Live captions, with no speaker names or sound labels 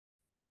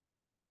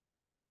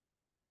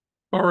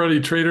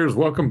Alrighty, traders,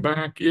 welcome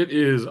back. It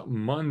is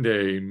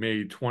Monday,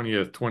 May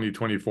 20th,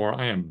 2024.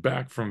 I am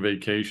back from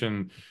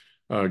vacation.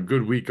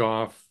 Good week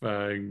off.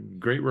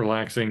 Great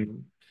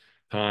relaxing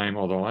time,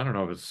 although I don't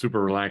know if it's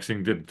super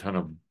relaxing. Did a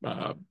ton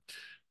of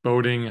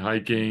boating,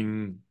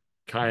 hiking,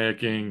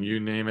 kayaking, you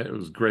name it. It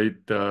was great.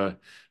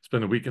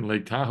 Spent a week in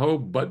Lake Tahoe,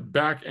 but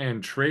back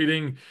and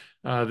trading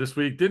this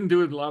week. Didn't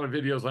do a lot of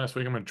videos last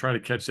week. I'm going to try to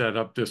catch that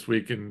up this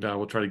week, and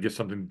we'll try to get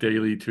something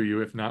daily to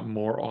you, if not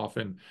more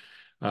often.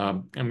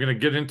 I'm going to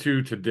get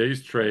into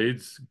today's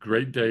trades.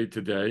 Great day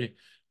today.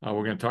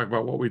 We're going to talk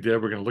about what we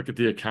did. We're going to look at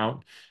the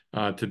account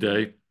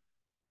today.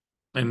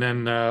 And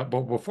then,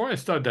 but before I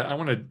start that,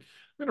 I'm going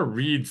to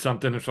read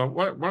something. So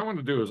what I want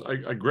to do is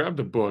I grabbed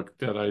a book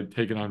that I'd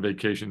taken on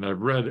vacation that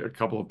I've read a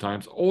couple of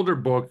times. Older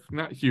book,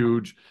 not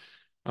huge,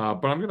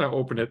 but I'm going to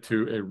open it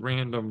to a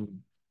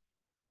random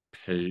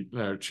page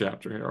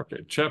chapter here.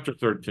 Okay, chapter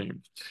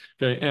 13.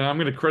 Okay, and I'm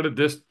going to credit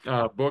this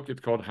book.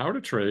 It's called How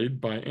to Trade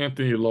by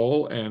Anthony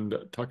Lowell and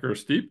Tucker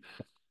Steep.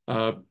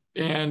 Uh,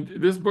 and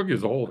this book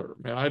is older.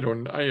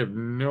 Man, I have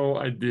no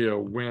idea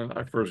when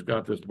I first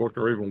got this book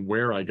or even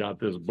where I got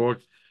this book.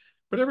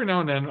 But every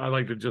now and then I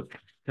like to just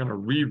kind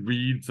of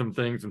reread some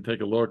things and take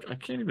a look. I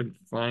can't even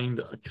find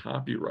a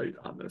copyright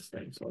on this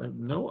thing, so I have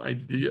no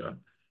idea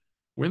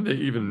when they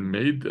even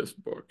made this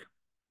book.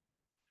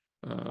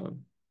 Uh,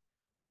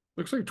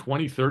 Looks like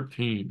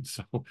 2013.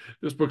 So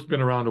this book's been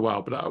around a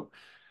while, but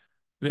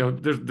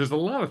there's a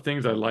lot of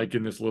things I like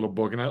in this little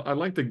book, and I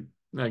like to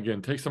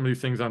again take some of these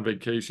things on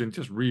vacation,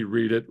 just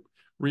reread it,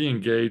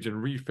 re-engage,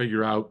 and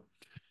re-figure out,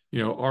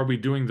 are we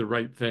doing the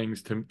right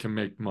things to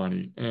make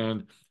money?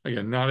 And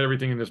again, not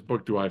everything in this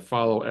book do I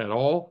follow at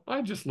all.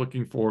 I'm just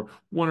looking for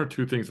one or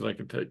two things that I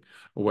can take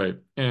away.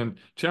 And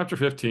chapter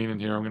 15 in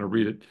here, I'm going to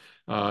read it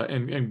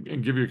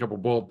and give you a couple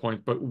bullet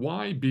points. But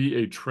why be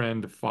a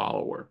trend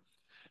follower?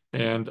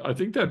 And I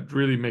think that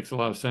really makes a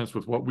lot of sense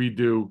with what we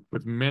do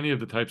with many of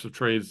the types of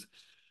trades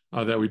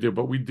that we do.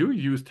 But we do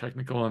use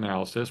technical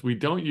analysis. We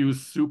don't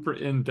use super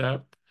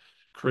in-depth,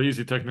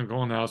 crazy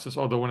technical analysis.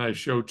 Although when I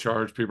show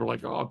charts, people are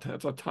like, "Oh,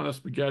 that's a ton of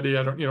spaghetti.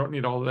 You don't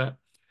need all of that."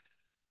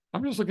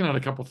 I'm just looking at a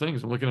couple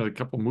things. I'm looking at a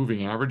couple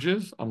moving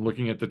averages. I'm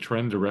looking at the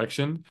trend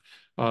direction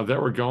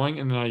that we're going.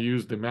 And then I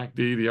use the MACD,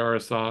 the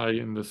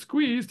RSI, and the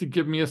squeeze to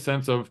give me a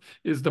sense of,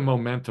 is the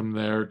momentum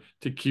there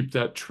to keep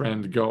that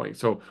trend going?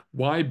 So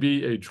why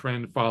be a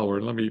trend follower?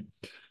 Let me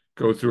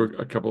go through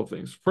a couple of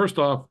things. First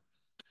off,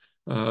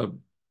 uh,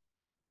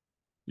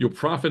 you'll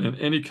profit in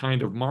any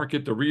kind of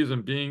market. The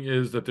reason being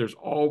is that there's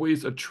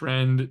always a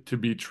trend to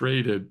be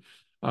traded.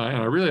 And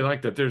I really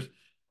like that.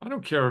 I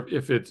don't care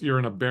if you're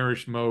in a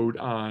bearish mode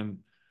on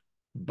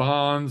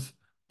bonds,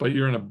 but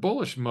you're in a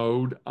bullish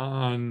mode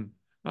on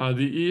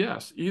the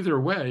ES. Either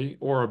way,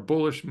 or a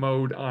bullish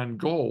mode on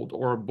gold,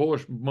 or a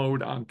bullish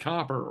mode on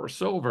copper or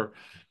silver.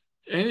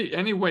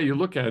 Any way you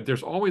look at it,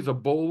 there's always a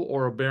bull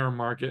or a bear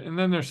market, and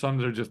then there's some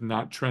that are just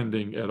not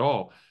trending at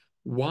all.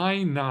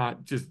 Why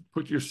not just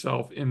put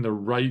yourself in the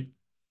right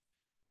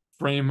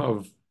frame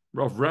of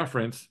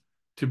reference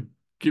to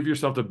give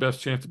yourself the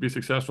best chance to be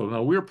successful?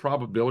 Now, we're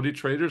probability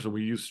traders, and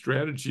we use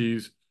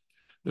strategies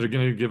that are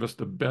going to give us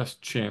the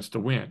best chance to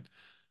win.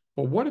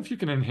 But what if you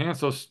can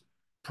enhance those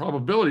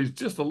probabilities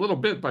just a little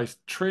bit by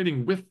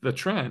trading with the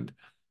trend?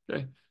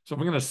 Okay. So if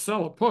I'm going to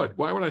sell a put,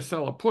 why would I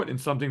sell a put in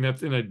something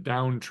that's in a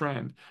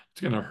downtrend?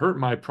 It's going to hurt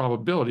my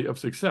probability of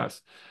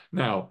success.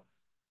 Now,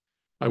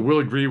 I will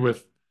agree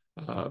with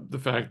the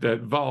fact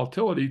that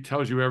volatility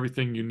tells you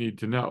everything you need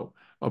to know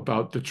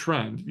about the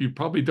trend. You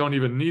probably don't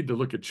even need to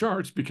look at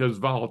charts because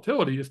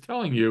volatility is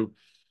telling you,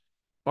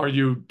 are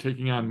you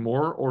taking on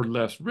more or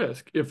less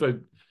risk? If a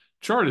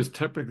chart is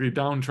typically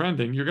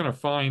downtrending, you're going to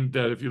find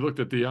that if you looked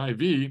at the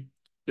IV,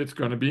 it's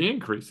going to be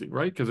increasing,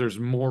 right? Because there's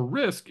more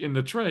risk in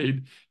the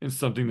trade in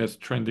something that's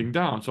trending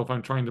down. So if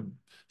I'm trying to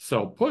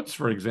sell puts,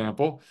 for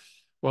example,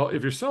 well,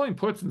 if you're selling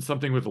puts in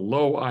something with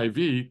low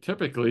IV,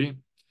 typically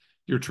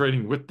you're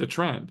trading with the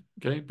trend,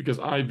 okay? Because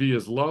IV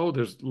is low,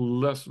 there's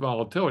less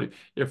volatility.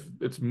 If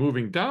it's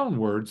moving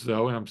downwards,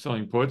 though, and I'm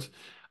selling puts,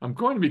 I'm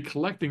going to be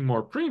collecting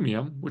more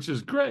premium, which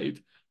is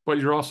great, but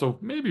you're also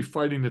maybe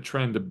fighting the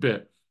trend a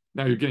bit.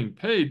 Now you're getting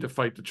paid to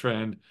fight the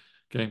trend,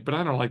 okay? But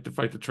I don't like to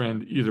fight the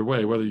trend either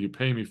way, whether you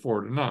pay me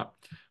for it or not.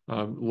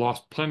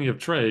 Lost plenty of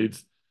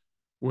trades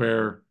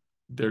where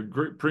their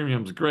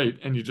premium's great,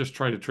 and you just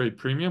try to trade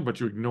premium, but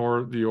you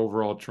ignore the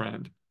overall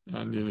trend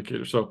on the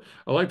indicator. So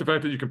I like the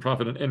fact that you can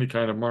profit in any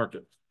kind of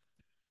market.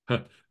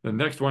 The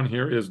next one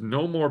here is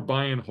no more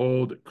buy and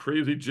hold,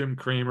 crazy Jim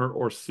Cramer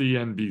or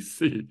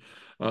CNBC.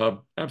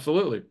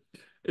 Absolutely.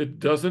 It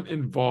doesn't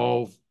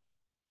involve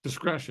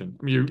discretion.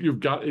 I mean,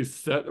 you've got a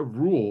set of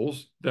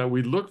rules that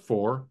we look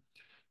for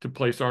to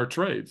place our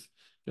trades.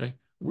 Okay.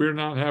 We're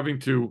not having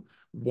to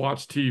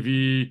watch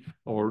TV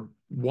or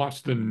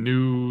watch the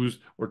news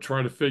or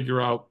try to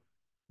figure out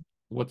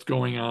what's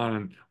going on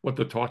and what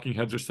the talking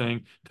heads are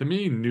saying. To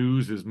me,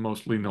 news is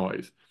mostly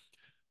noise.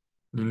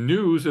 The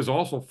news is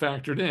also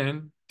factored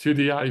in to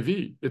the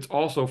IV. It's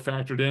also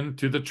factored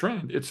into the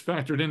trend. It's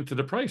factored into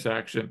the price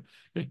action.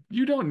 Okay?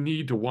 You don't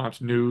need to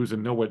watch news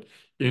and know what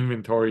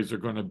inventories are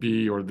going to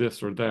be or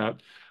this or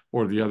that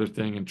or the other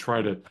thing and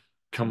try to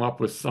come up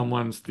with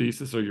someone's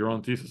thesis or your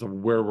own thesis of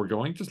where we're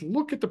going. Just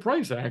look at the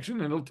price action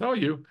and it'll tell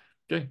you,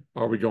 okay,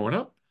 are we going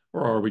up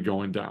or are we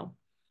going down?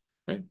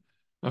 Right?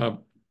 Uh,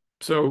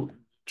 so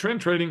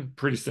trend trading,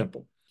 pretty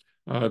simple.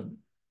 Uh,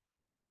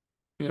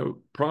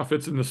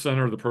 profits in the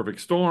center of the perfect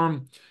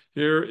storm.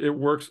 Here it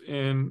works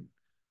in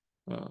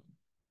uh,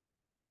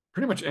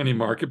 pretty much any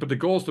market, but the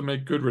goal is to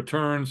make good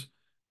returns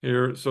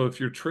here. So if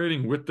you're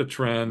trading with the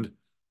trend,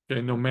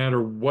 okay, no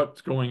matter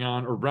what's going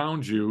on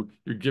around you,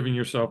 you're giving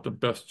yourself the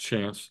best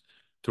chance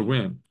to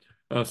win.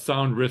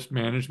 Sound risk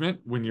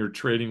management, when you're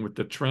trading with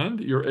the trend,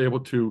 you're able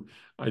to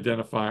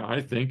identify,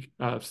 I think,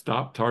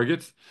 stop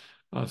targets,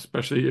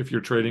 especially if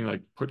you're trading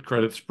like put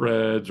credit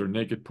spreads or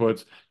naked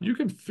puts. You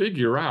can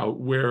figure out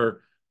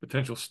where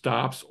potential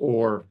stops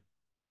or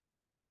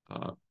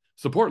uh,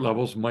 support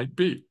levels might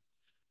be.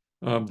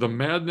 The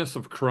madness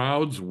of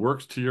crowds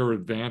works to your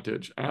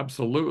advantage.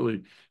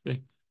 Absolutely.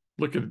 Okay.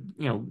 Look at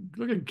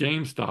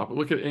GameStop,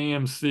 look at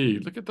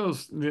AMC, look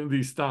at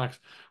these stocks.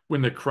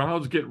 When the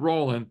crowds get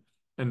rolling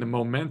and the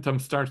momentum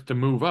starts to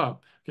move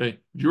up, okay,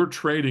 you're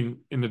trading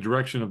in the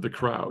direction of the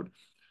crowd.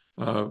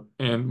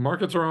 And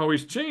markets are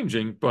always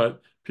changing,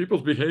 but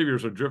people's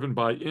behaviors are driven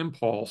by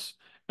impulse.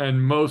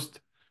 And most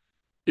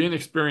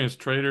inexperienced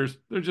traders,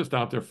 they're just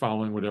out there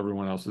following what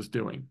everyone else is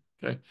doing.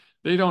 Okay.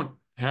 They don't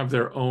have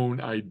their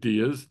own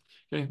ideas.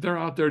 Okay. They're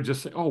out there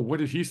just saying, oh, what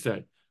did he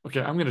say?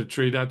 Okay, I'm going to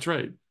trade that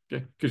trade.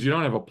 Okay. Because you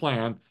don't have a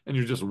plan and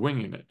you're just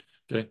winging it.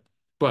 Okay.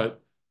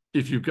 But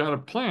if you've got a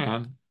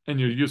plan and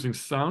you're using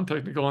sound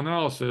technical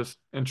analysis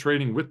and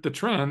trading with the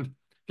trend,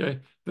 okay,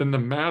 then the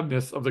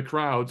madness of the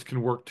crowds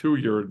can work to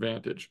your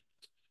advantage.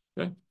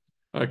 Okay.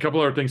 A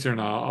couple other things here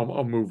now.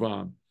 I'll move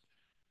on.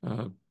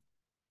 Uh,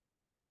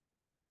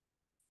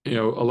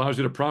 allows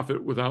you to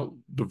profit without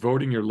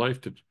devoting your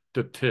life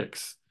to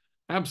ticks.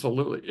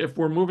 Absolutely. If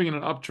we're moving in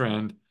an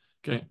uptrend,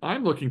 okay,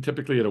 I'm looking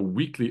typically at a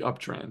weekly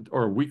uptrend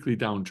or a weekly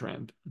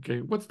downtrend.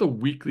 Okay, what's the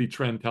weekly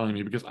trend telling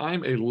me? Because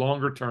I'm a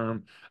longer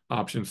term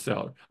option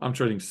seller. I'm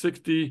trading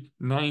 60,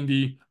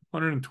 90,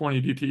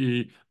 120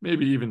 DTE,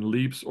 maybe even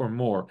leaps or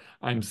more.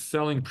 I'm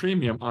selling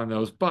premium on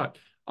those, but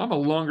I'm a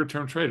longer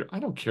term trader. I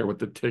don't care what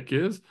the tick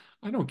is.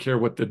 I don't care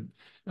what the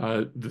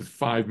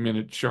 5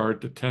 minute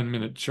chart, the 10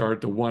 minute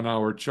chart, the 1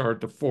 hour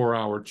chart, the 4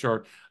 hour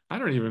chart. I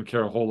don't even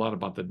care a whole lot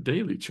about the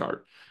daily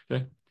chart.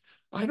 Okay.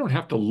 I don't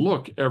have to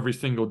look every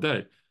single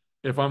day.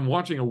 If I'm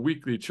watching a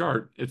weekly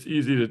chart, it's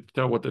easy to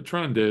tell what the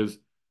trend is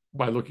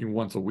by looking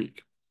once a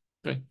week.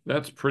 Okay.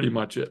 That's pretty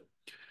much it.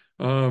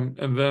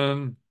 And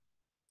then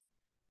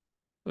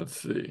let's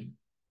see.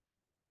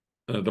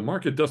 The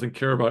market doesn't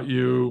care about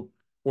you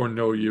or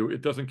know you.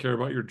 It doesn't care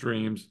about your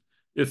dreams.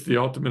 It's the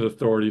ultimate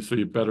authority, so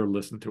you better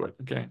listen to it.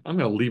 Okay, I'm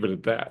going to leave it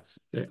at that.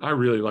 Okay, I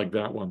really like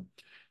that one.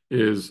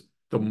 Is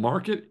the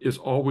market is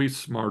always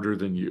smarter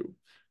than you.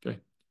 Okay,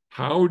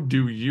 how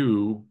do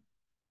you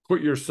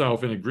put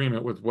yourself in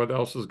agreement with what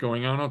else is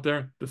going on out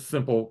there? The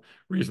simple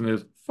reason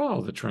is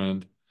follow the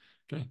trend.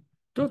 Okay,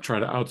 don't try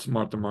to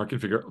outsmart the market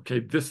and figure, okay,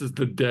 this is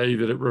the day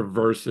that it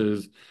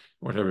reverses,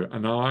 whatever.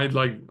 And now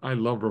I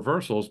love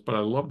reversals, but I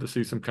love to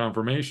see some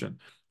confirmation.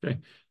 Okay.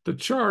 The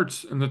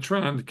charts and the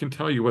trend can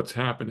tell you what's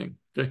happening.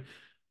 Okay.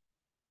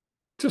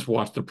 Just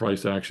watch the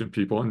price action,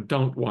 people, and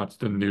don't watch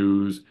the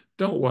news.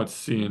 Don't watch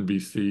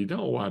CNBC.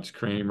 Don't watch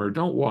Kramer.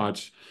 Don't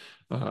watch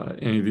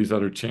any of these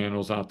other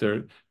channels out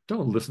there.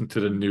 Don't listen to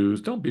the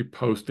news. Don't be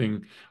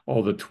posting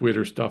all the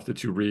Twitter stuff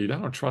that you read. I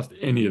don't trust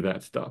any of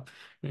that stuff.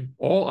 Okay?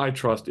 All I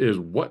trust is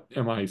what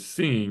am I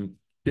seeing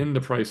in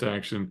the price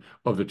action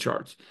of the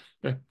charts.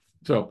 Okay?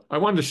 So I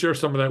wanted to share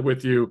some of that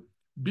with you.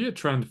 Be a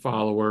trend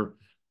follower.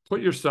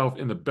 Put yourself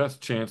in the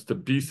best chance to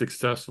be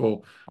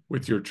successful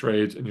with your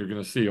trades, and you're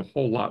going to see a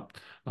whole lot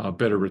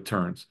better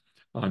returns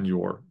on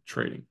your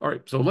trading. All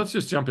right, so let's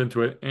just jump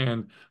into it,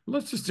 and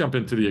let's just jump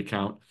into the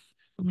account.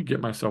 Let me get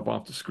myself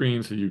off the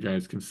screen so you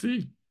guys can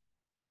see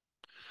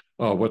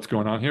what's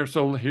going on here.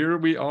 So here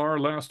we are.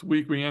 Last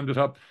week we ended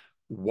up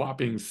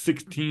whopping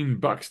 16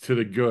 bucks to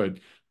the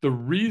good. The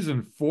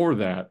reason for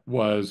that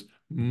was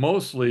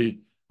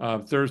mostly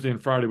Thursday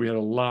and Friday we had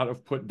a lot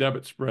of put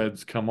debit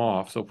spreads come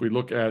off. So if we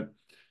look at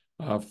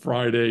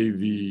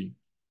Friday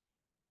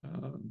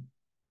um,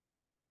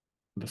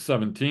 the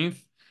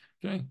 17th,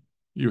 okay,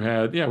 we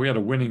had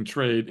a winning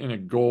trade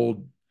in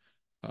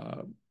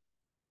uh,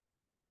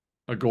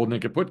 a gold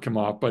naked put come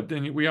off, but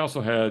then we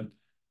also had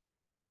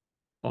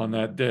on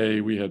that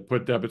day, we had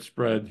put debit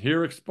spread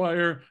here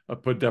expire, a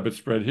put debit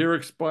spread here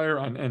expire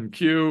on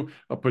NQ,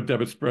 a put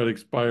debit spread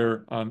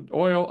expire on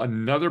oil,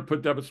 another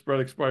put debit spread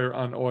expire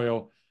on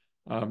oil.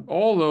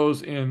 All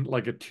those in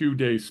like a 2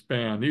 day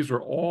span. These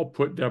were all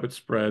put debit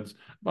spreads,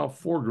 about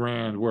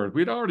 $4,000 worth.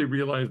 We'd already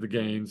realized the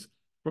gains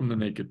from the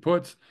naked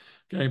puts,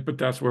 okay, but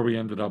that's where we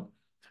ended up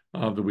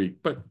the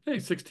week. But hey,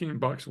 16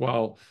 bucks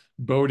while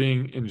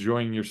boating,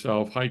 enjoying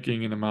yourself,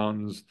 hiking in the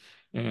mountains,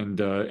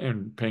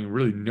 and paying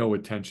really no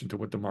attention to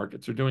what the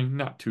markets are doing.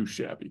 Not too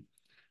shabby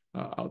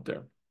out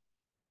there.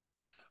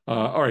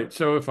 All right,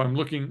 so if I'm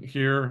looking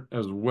here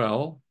as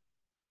well,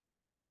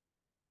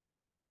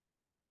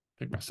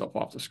 take myself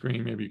off the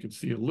screen, maybe you can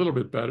see a little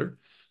bit better.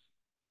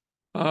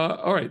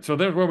 All right, so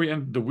that's where we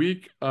ended the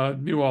week.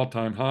 New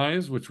all-time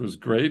highs, which was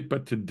great,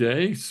 but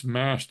today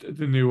smashed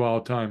the new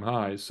all-time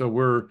highs. So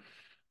we're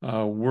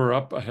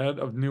up ahead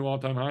of new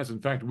all-time highs. In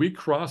fact, we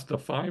crossed the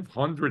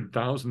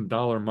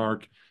 $500,000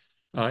 mark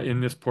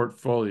in this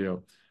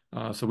portfolio.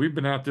 So we've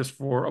been at this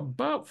for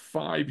about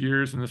 5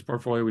 years in this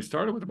portfolio. We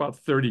started with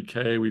about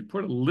 30K. We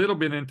put a little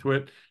bit into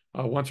it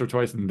once or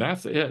twice, and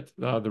that's it.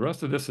 The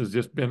rest of this has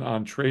just been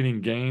on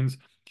trading gains.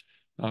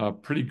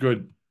 Pretty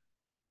good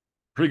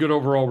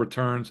overall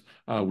returns.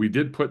 We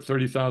did put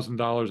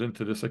 $30,000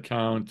 into this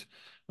account,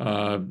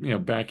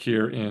 back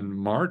here in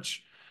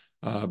March,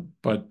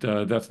 but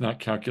that's not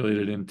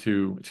calculated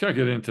into. It's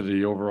calculated into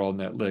the overall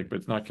net lig, but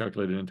it's not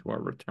calculated into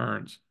our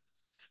returns.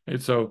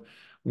 Right, so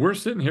we're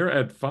sitting here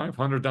at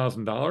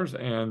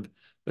 $500,000, and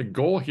the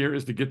goal here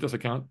is to get this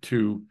account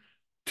to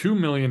 $2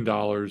 million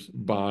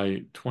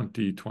by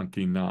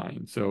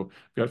 2029. So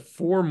we've got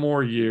 4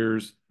 more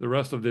years, the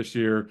rest of this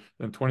year,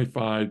 then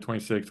 25,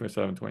 26,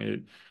 27,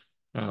 28.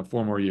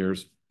 4 more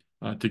years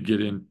to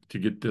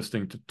get this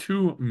thing to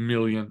 $2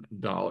 million.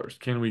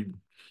 Can we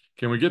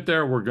get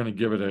there? We're going to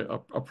give it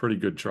a pretty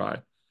good try.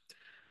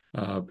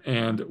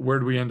 And where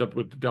do we end up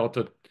with the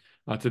delta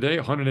today?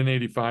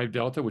 185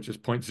 delta, which is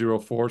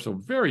 0.04, so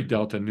very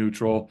delta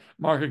neutral.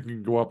 Market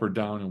can go up or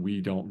down, and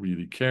we don't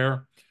really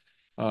care.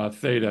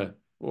 Theta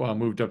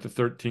moved up to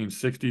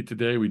 1360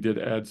 today. We did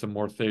add some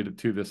more theta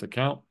to this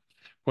account,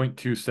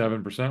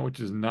 0.27%, which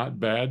is not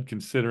bad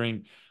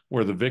considering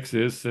where the VIX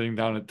is, sitting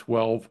down at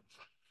 15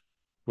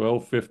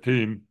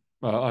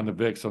 on the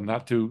VIX. So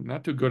not too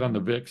good on the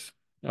VIX,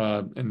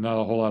 and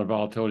not a whole lot of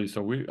volatility.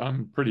 So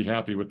I'm pretty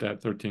happy with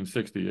that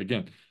 1360.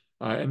 Again,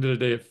 end of the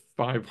day at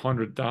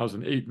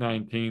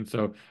 500,819.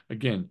 So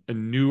again, a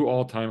new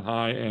all-time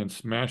high and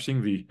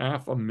smashing the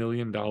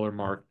 $500,000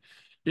 mark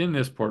in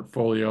this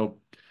portfolio.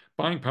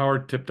 Buying power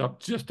tipped up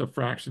just a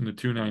fraction to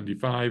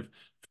 295,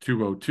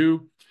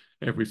 202.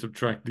 If we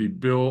subtract the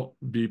bill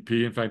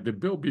BP, in fact, the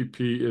bill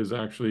BP is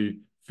actually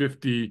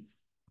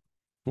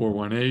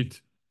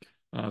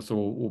 50,418. So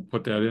we'll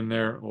put that in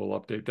there. We'll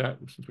update that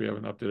since we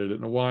haven't updated it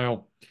in a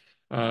while,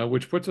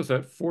 which puts us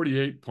at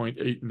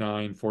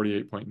 48.89,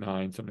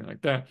 48.9, something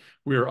like that.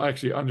 We are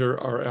actually under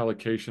our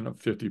allocation of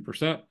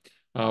 50%,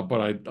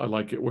 but I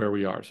like it where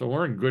we are. So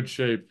we're in good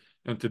shape.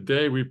 And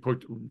today we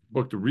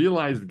booked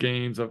realized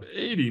gains of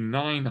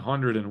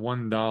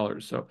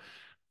 $8,901. So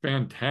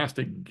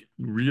fantastic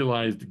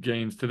realized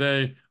gains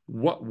today.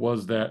 What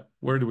was that?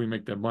 Where do we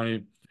make that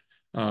money?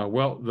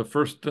 Well, the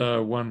first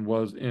one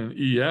was in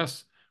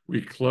ES.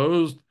 We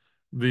closed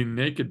the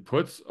naked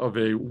puts of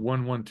a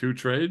 112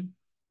 trade,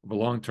 of a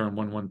long-term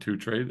 112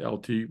 trade,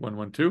 LT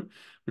 112.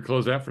 We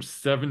closed that for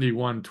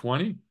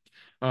 71.20.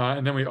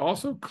 And then we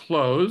also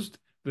closed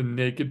the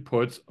naked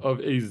puts of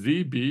a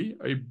ZB,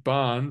 a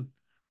bond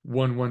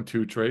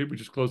 112 trade. We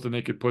just closed the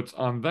naked puts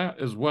on that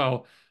as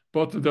well.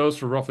 Both of those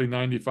for roughly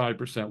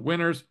 95%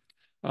 winners.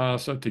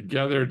 So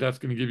together, that's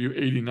going to give you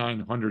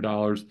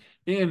 $8,900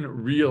 in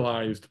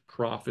realized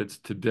profits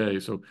today.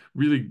 So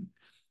really,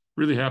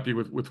 really happy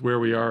with where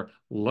we are.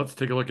 Let's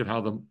take a look at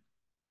how the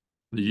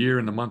year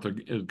and the month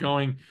is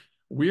going.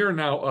 We are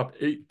now up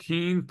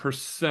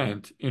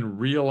 18% in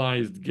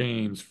realized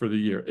gains for the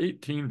year.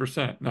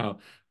 18%. Now,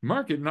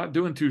 market not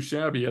doing too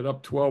shabby at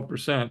up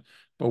 12%,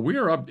 but we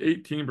are up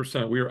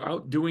 18%. We are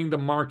outdoing the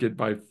market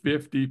by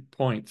 50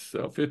 points,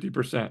 so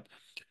 50%.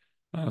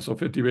 So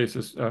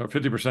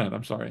 50%,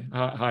 I'm sorry,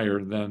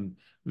 higher than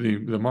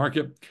the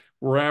market.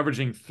 We're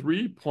averaging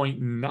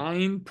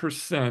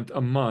 3.9%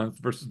 a month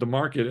versus the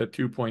market at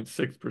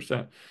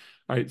 2.6%.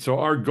 All right, so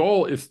our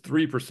goal is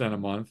 3% a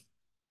month,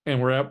 and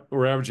we're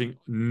averaging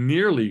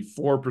nearly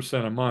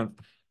 4% a month,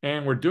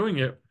 and we're doing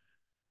it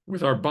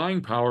with our buying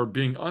power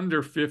being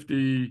under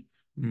 50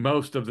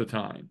 most of the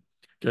time,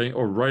 okay,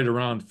 or right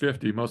around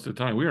 50 most of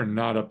the time. We are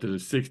not up to the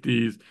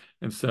 60s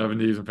and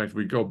 70s. In fact,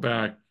 we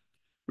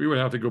would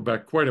have to go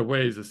back quite a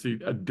ways to see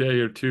a day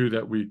or two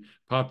that we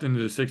popped into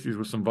the 60s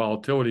with some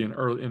volatility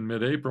in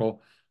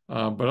mid-April.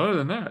 But other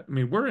than that, I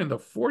mean, we're in the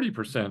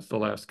 40% the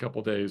last couple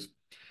of days,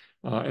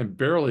 and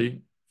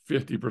barely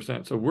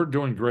 50%. So we're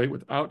doing great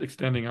without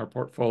extending our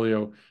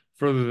portfolio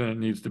further than it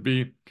needs to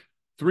be.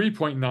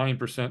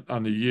 3.9%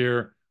 on the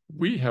year.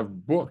 We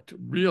have booked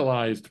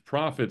realized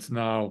profits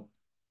now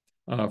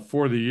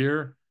for the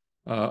year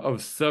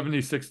of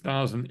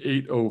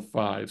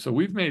 76,805. So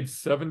we've made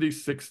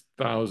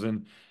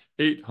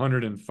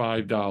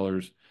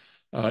 $76,805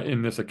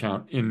 in this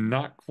account in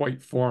not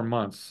quite 4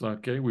 months.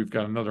 Okay, we've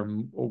got another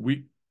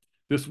week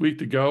this week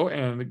to go,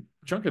 and a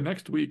chunk of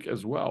next week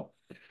as well.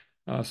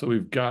 So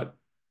we've got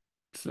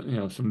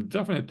some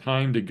definite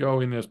time to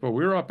go in this, but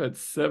we're up at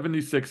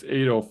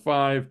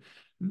 76,805.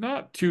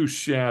 Not too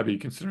shabby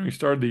considering we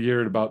started the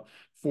year at about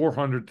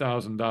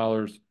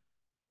 $400,000.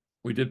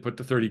 We did put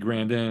the 30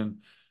 grand in.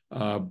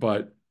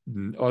 But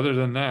other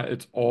than that,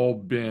 it's all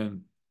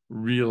been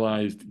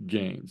realized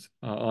gains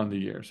on the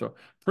year. So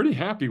pretty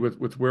happy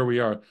with where we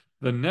are.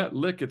 The net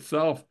lick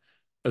itself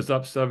is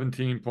up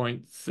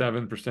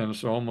 17.7%,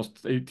 so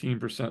almost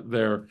 18%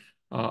 there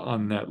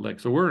on net lick.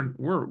 So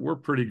we're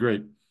pretty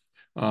great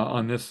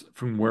on this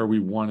from where we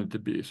wanted to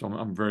be. So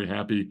I'm very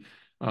happy.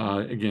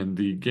 Again,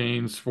 the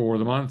gains for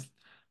the month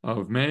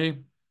of May.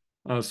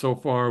 So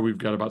far, we've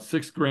got about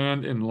 6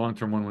 grand in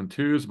long-term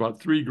 112s,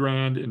 about 3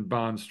 grand in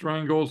bond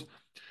strangles, a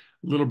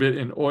little bit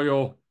in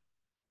oil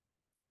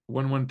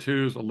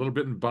 112s, a little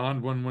bit in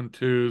bond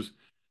 112s.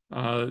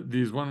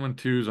 These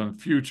 112s on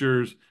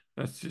futures,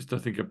 that's just, I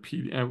think,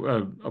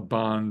 a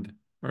bond,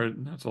 or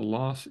that's a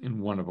loss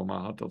in one of them.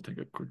 I'll have to take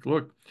a quick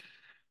look.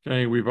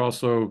 Okay, we've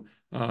also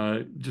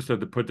just had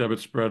the put debit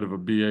spread of a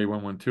BA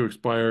 112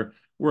 expire.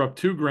 We're up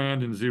 2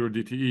 grand in 0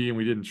 DTE, and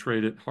we didn't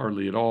trade it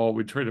hardly at all.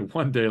 We traded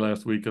one day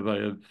last week because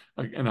I had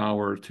like an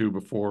hour or two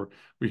before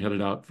we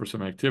headed out for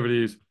some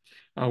activities.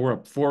 We're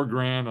up 4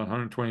 grand on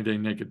 120-day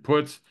naked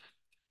puts.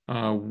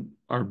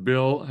 Our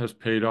bill has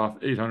paid off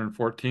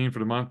 814 for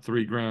the month,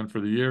 3 grand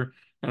for the year,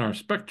 and our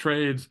spec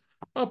trades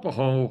up a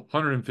whole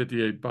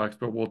 $158,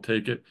 but we'll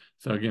take it.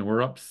 So again,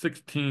 we're up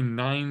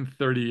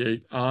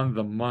 16,938 on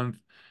the month.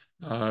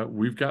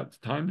 We've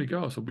got time to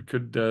go, so we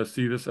could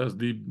see this as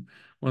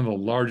one of the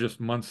largest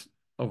months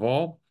of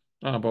all.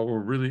 But we're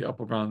really up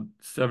around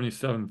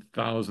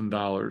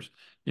 $77,000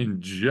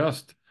 in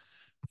just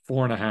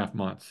 4.5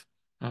 months.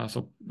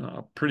 So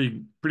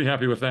pretty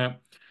happy with that.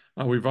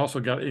 We've also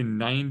got a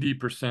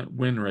 90%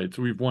 win rate.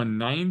 So we've won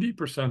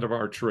 90% of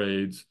our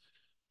trades,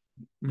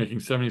 making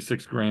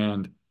 76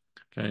 grand,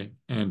 okay,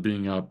 and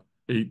being up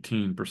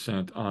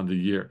 18% on the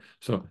year.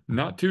 So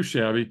not too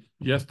shabby.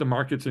 Yes, the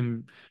market's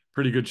in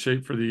pretty good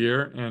shape for the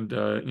year, and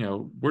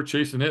we're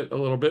chasing it a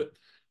little bit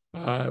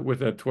with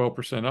that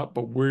 12% up,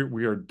 but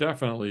we are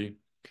definitely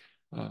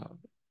uh,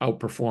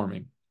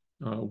 outperforming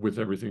with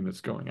everything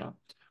that's going on.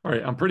 All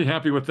right, I'm pretty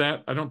happy with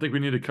that. I don't think we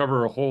need to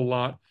cover a whole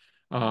lot.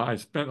 I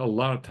spent a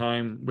lot of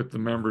time with the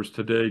members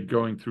today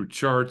going through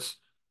charts.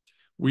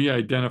 We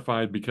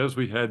identified, because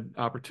we had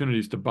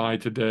opportunities to buy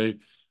today,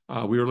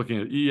 we were looking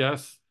at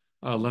ES,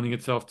 lending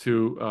itself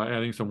to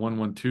adding some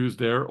 112s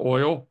there,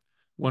 oil,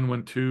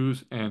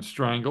 112s, and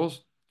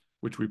strangles,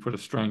 which we put a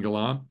strangle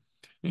on.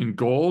 In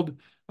gold,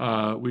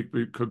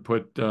 we could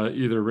put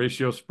either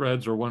ratio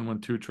spreads or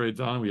 112 trades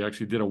on. We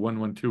actually did a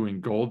 112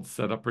 in gold,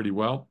 set up pretty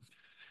well.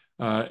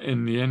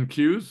 In the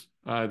NQs,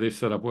 they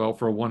set up well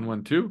for a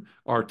 112.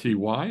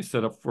 RTY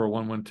set up for a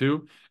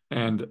 112.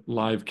 And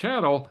live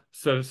cattle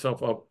set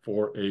itself up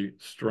for a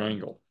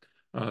strangle.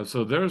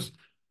 So there's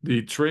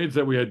the trades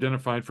that we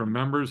identified from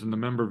members in the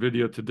member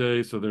video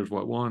today. So there's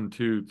what, 1,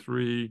 2,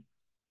 3,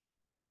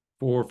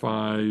 4,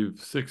 5,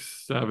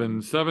 6,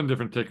 7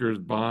 different tickers.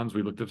 Bonds,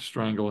 we looked at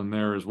strangle in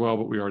there as well,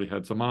 but we already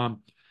had some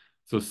on.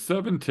 So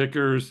 7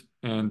 tickers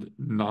and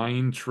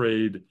 9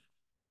 trade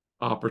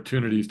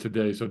opportunities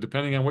today. So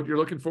depending on what you're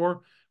looking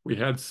for, we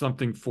had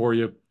something for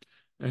you,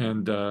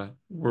 and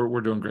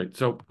we're doing great.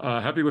 So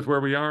happy with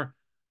where we are.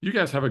 You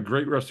guys have a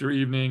great rest of your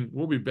evening.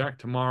 We'll be back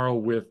tomorrow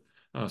with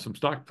some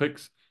stock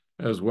picks,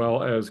 as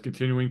well as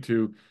continuing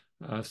to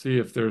see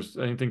if there's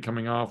anything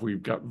coming off.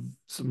 We've got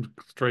some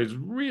trades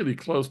really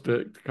close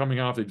to coming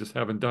off. They just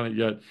haven't done it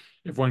yet.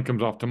 If one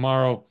comes off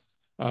tomorrow,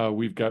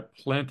 we've got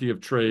plenty of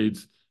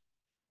trades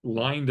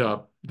lined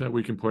up that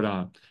we can put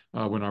on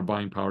when our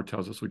buying power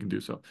tells us we can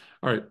do so.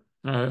 All right.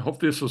 I hope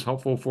this was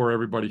helpful for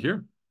everybody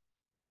here.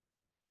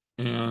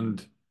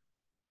 And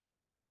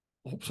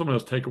hope some of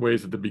those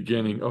takeaways at the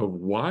beginning of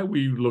why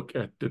we look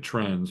at the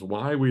trends,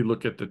 why we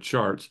look at the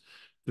charts,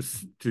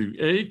 to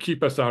A,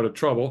 keep us out of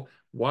trouble.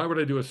 Why would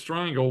I do a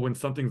strangle when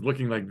something's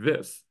looking like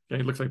this?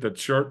 Okay, it looks like the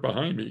chart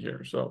behind me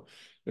here. So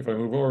if I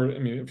move over, I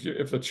mean,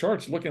 if the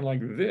chart's looking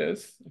like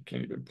this, I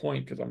can't even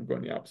point because I'm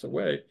going the opposite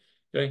way.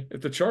 Okay,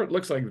 if the chart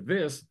looks like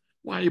this,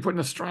 why are you putting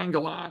a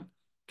strangle on?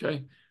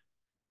 Okay,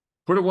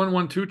 put a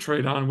 112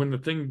 trade on when the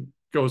thing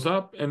goes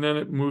up and then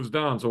it moves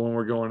down. So when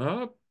we're going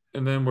up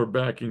and then we're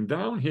backing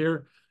down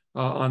here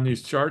on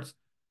these charts,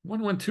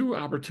 112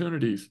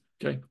 opportunities,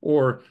 okay,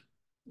 or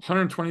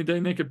 120-day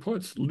naked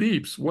puts,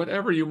 leaps,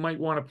 whatever you might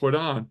want to put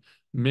on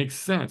makes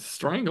sense.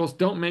 Strangles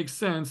don't make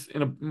sense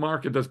in a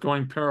market that's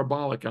going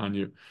parabolic on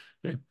you.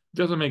 Okay, it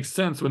doesn't make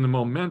sense when the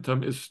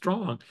momentum is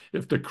strong.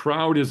 If the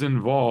crowd is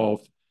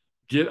involved,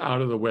 get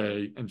out of the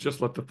way and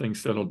just let the thing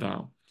settle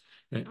down.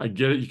 Okay? I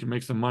get it. You can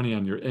make some money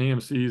on your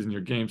AMCs and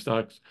your game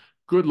stocks.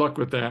 Good luck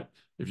with that.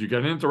 If you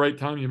got in at the right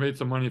time, you made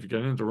some money. If you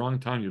got in at the wrong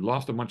time, you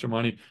lost a bunch of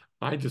money.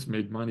 I just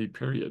made money,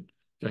 period.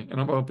 Okay, and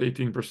I'm up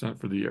 18%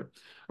 for the year.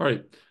 All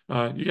right,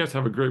 you guys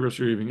have a great rest of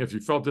your evening. If you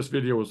felt this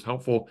video was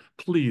helpful,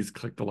 please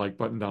click the like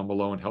button down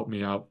below and help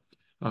me out.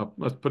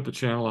 Let's put the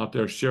channel out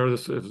there. Share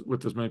this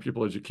with as many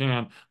people as you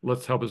can.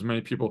 Let's help as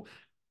many people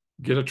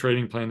get a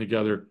trading plan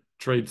together,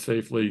 trade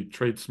safely,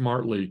 trade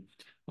smartly,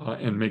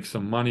 and make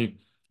some money.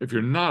 If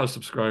you're not a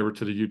subscriber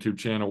to the YouTube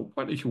channel,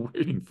 what are you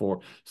waiting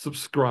for?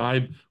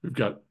 Subscribe. We've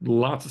got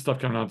lots of stuff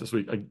coming out this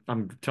week.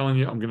 I'm telling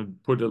you, I'm going to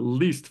put at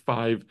least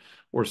 5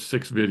 or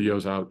 6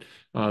 videos out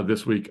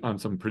this week on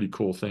some pretty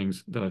cool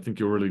things that I think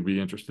you'll really be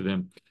interested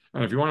in.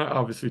 And if you want to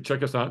obviously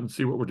check us out and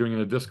see what we're doing in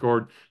the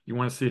Discord, you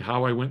want to see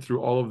how I went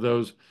through all of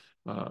those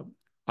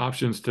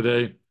options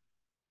today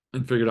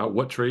and figured out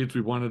what trades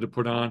we wanted to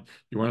put on.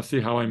 You want to see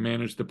how I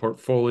manage the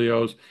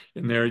portfolios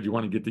in there. You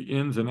want to get the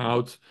ins and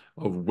outs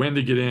of when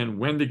to get in,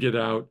 when to get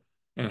out,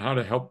 and how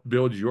to help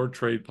build your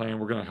trade plan.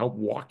 We're going to help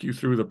walk you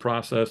through the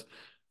process,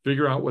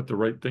 figure out what the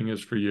right thing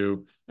is for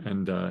you,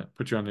 and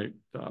put you on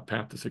the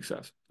path to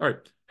success. All right.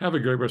 Have a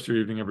great rest of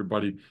your evening,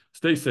 everybody.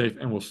 Stay safe,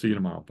 and we'll see you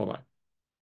tomorrow. Bye-bye.